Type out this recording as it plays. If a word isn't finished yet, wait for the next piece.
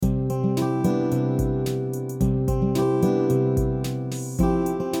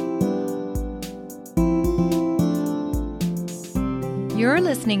You're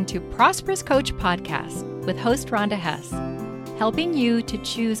listening to Prosperous Coach Podcast with host Rhonda Hess, helping you to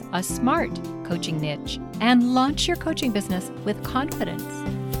choose a smart coaching niche and launch your coaching business with confidence.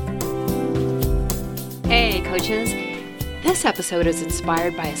 Hey, coaches. This episode is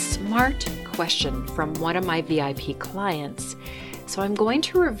inspired by a smart question from one of my VIP clients. So I'm going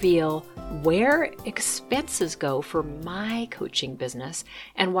to reveal where expenses go for my coaching business.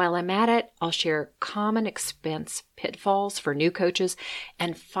 And while I'm at it, I'll share common expense pitfalls for new coaches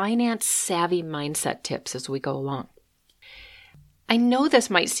and finance savvy mindset tips as we go along. I know this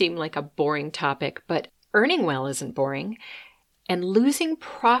might seem like a boring topic, but earning well isn't boring. And losing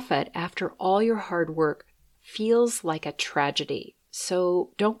profit after all your hard work feels like a tragedy.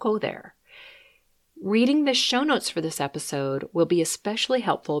 So don't go there. Reading the show notes for this episode will be especially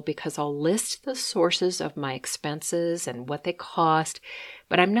helpful because I'll list the sources of my expenses and what they cost,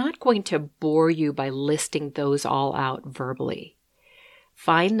 but I'm not going to bore you by listing those all out verbally.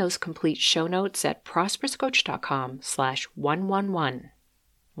 Find those complete show notes at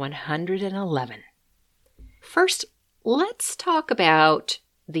prosperouscoach.com/111. First, let's talk about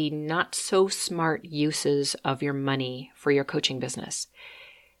the not so smart uses of your money for your coaching business.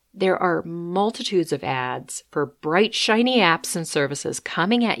 There are multitudes of ads for bright, shiny apps and services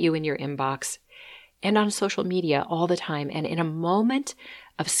coming at you in your inbox and on social media all the time. And in a moment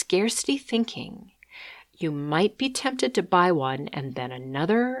of scarcity thinking, you might be tempted to buy one and then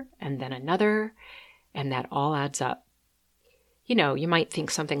another, and that all adds up. You know, you might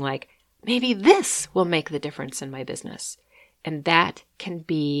think something like, maybe this will make the difference in my business. And that can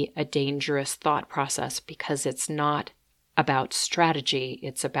be a dangerous thought process because it's not about strategy,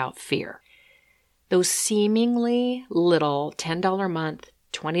 it's about fear. Those seemingly little $10 a month,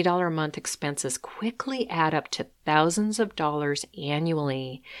 $20 a month expenses quickly add up to thousands of dollars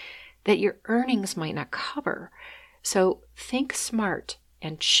annually that your earnings might not cover. So think smart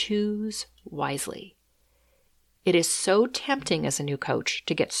and choose wisely. It is so tempting as a new coach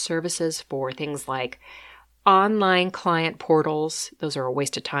to get services for things like online client portals, those are a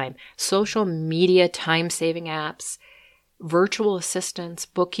waste of time, social media time-saving apps, virtual assistants,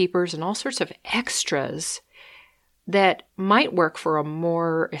 bookkeepers, and all sorts of extras that might work for a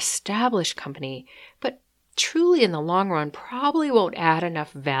more established company, but truly in the long run probably won't add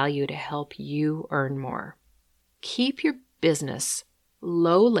enough value to help you earn more. Keep your business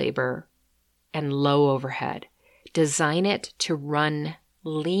low labor and low overhead. Design it to run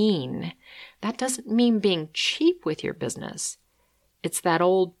lean. That doesn't mean being cheap with your business. It's that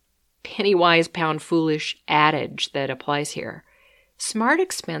old penny wise, pound foolish adage that applies here. Smart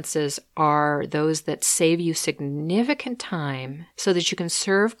expenses are those that save you significant time so that you can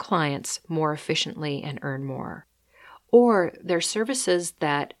serve clients more efficiently and earn more. Or they're services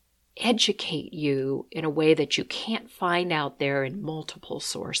that educate you in a way that you can't find out there in multiple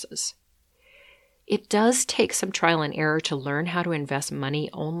sources. It does take some trial and error to learn how to invest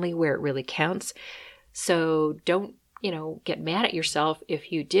money only where it really counts. So don't get mad at yourself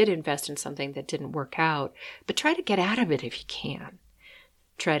if you did invest in something that didn't work out, but try to get out of it if you can.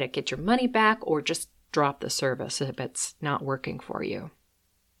 Try to get your money back or just drop the service if it's not working for you.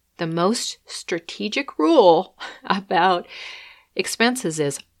 The most strategic rule about expenses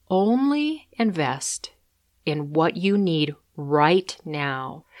is only invest in what you need right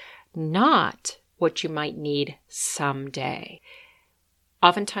now, not what you might need someday.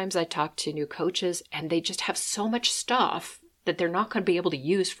 Oftentimes I talk to new coaches and they just have so much stuff that they're not going to be able to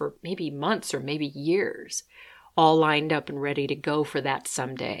use for maybe months or maybe years, all lined up and ready to go for that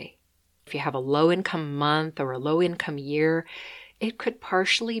someday. If you have a low-income month or a low-income year, it could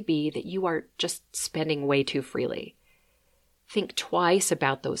partially be that you are just spending way too freely. Think twice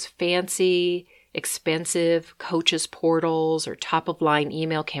about those fancy, expensive coaches portals or top-of-line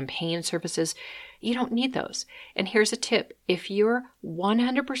email campaign services. You don't need those. And here's a tip. If you're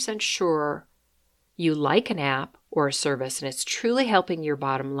 100% sure you like an app or a service and it's truly helping your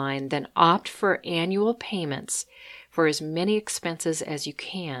bottom line, then opt for annual payments for as many expenses as you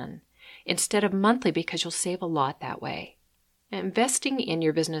can instead of monthly because you'll save a lot that way. Investing in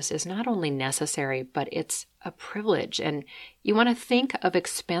your business is not only necessary, but it's a privilege. And you want to think of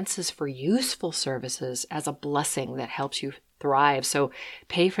expenses for useful services as a blessing that helps you thrive. So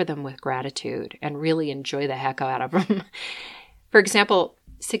pay for them with gratitude and really enjoy the heck out of them. For example,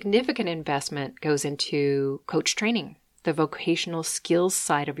 significant investment goes into coach training, the vocational skills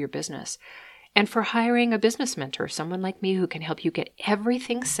side of your business, and for hiring a business mentor, someone like me who can help you get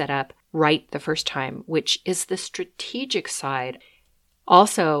everything set up right the first time, which is the strategic side.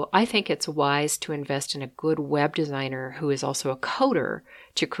 Also, I think it's wise to invest in a good web designer who is also a coder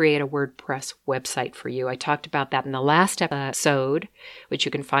to create a WordPress website for you. I talked about that in the last episode, which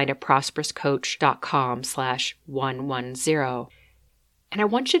you can find at prosperouscoach.com/110. And I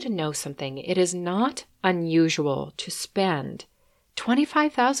want you to know something. It is not unusual to spend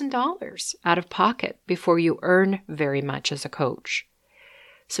 $25,000 out of pocket before you earn very much as a coach.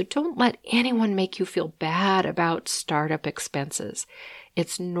 So don't let anyone make you feel bad about startup expenses.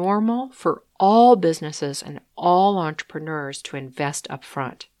 It's normal for all businesses and all entrepreneurs to invest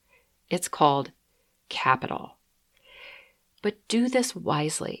upfront. It's called capital. But do this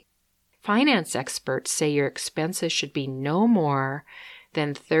wisely. Finance experts say your expenses should be no more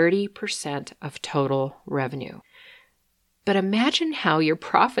than 30% of total revenue. But imagine how your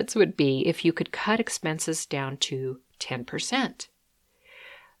profits would be if you could cut expenses down to 10%.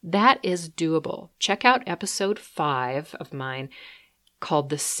 That is doable. Check out episode 5 of mine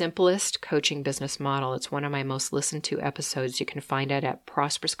called The Simplest Coaching Business Model. It's one of my most listened to episodes. You can find it at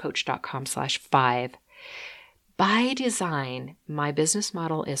prosperouscoach.com/5. By design, my business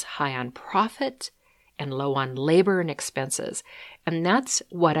model is high on profit and low on labor and expenses. And that's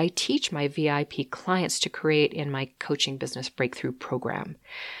what I teach my VIP clients to create in my Coaching Business Breakthrough program.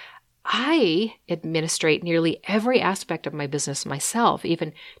 I administrate nearly every aspect of my business myself,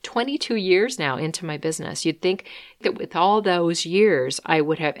 even 22 years now into my business. You'd think that with all those years, I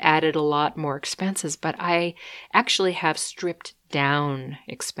would have added a lot more expenses, but I actually have stripped down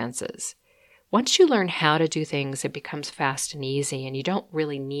expenses. Once you learn how to do things, it becomes fast and easy, and you don't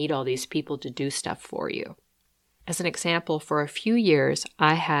really need all these people to do stuff for you. As an example, for a few years,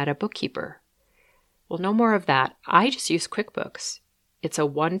 I had a bookkeeper. Well, no more of that. I just use QuickBooks. It's a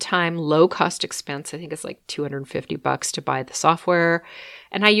one-time low-cost expense. I think it's like $250 to buy the software.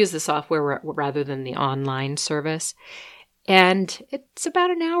 And I use the software rather than the online service. And it's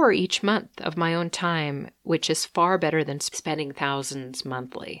about an hour each month of my own time, which is far better than spending thousands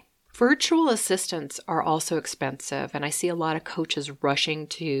monthly. Virtual assistants are also expensive, and I see a lot of coaches rushing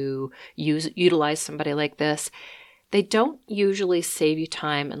to utilize somebody like this. They don't usually save you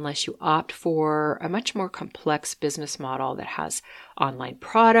time unless you opt for a much more complex business model that has online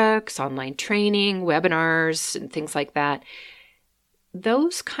products, online training, webinars, and things like that.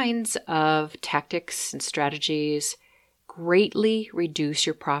 Those kinds of tactics and strategies greatly reduce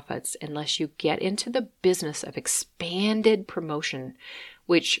your profits unless you get into the business of expanded promotion,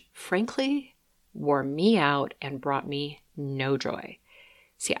 which frankly wore me out and brought me no joy.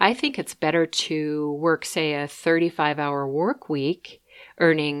 See, I think it's better to work, say, a 35-hour work week,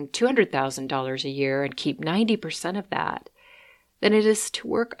 earning $200,000 a year and keep 90% of that, than it is to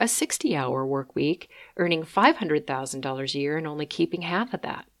work a 60-hour work week, earning $500,000 a year and only keeping half of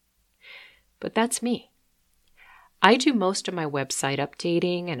that. But that's me. I do most of my website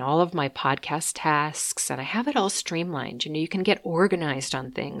updating and all of my podcast tasks, and I have it all streamlined. You can get organized on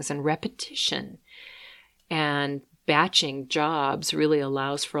things, and repetition and batching jobs really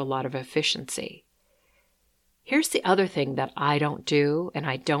allows for a lot of efficiency. Here's the other thing that I don't do and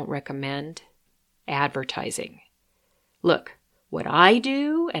I don't recommend: advertising. Look, what I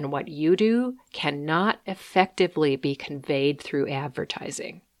do and what you do cannot effectively be conveyed through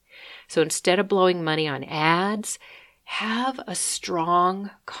advertising. So instead of blowing money on ads, have a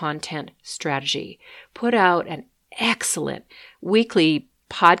strong content strategy. Put out an excellent weekly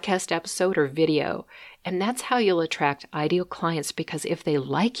podcast episode or video. And that's how you'll attract ideal clients, because if they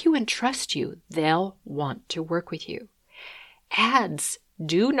like you and trust you, they'll want to work with you. Ads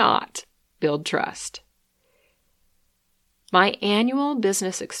do not build trust. My annual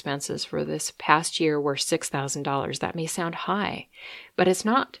business expenses for this past year were $6,000. That may sound high, but it's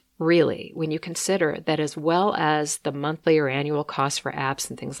not really when you consider that, as well as the monthly or annual costs for apps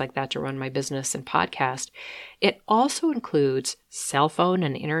and things like that to run my business and podcast, it also includes cell phone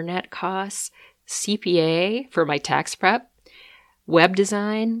and internet costs, CPA for my tax prep, web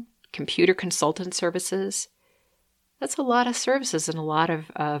design, computer consultant services. That's a lot of services and a lot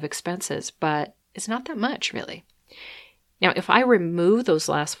of expenses, but it's not that much really. Now, if I remove those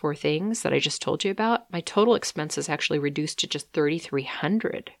last 4 things that I just told you about, my total expenses actually reduced to just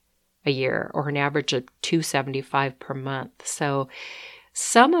 $3,300 a year, or an average of $275 per month. So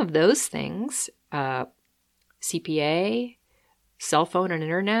some of those things, CPA, cell phone and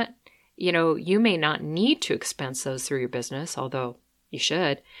internet, you may not need to expense those through your business, although you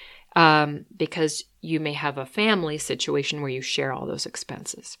should, because you may have a family situation where you share all those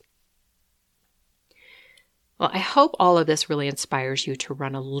expenses. Well, I hope all of this really inspires you to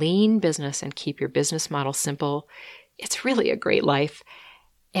run a lean business and keep your business model simple. It's really a great life.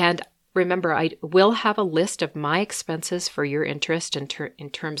 And Remember, I will have a list of my expenses for your interest in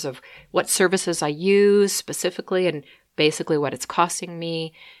terms of what services I use specifically and basically what it's costing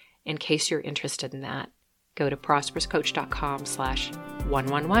me. In case you're interested in that, go to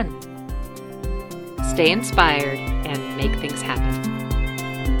prosperouscoach.com/111. Stay inspired and make things happen.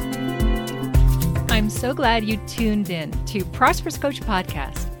 I'm so glad you tuned in to Prosperous Coach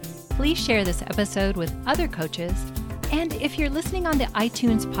Podcast. Please share this episode with other coaches. And if you're listening on the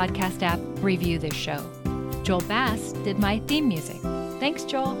iTunes podcast app, review this show. Joel Bass did my theme music. Thanks,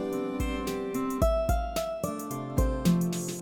 Joel.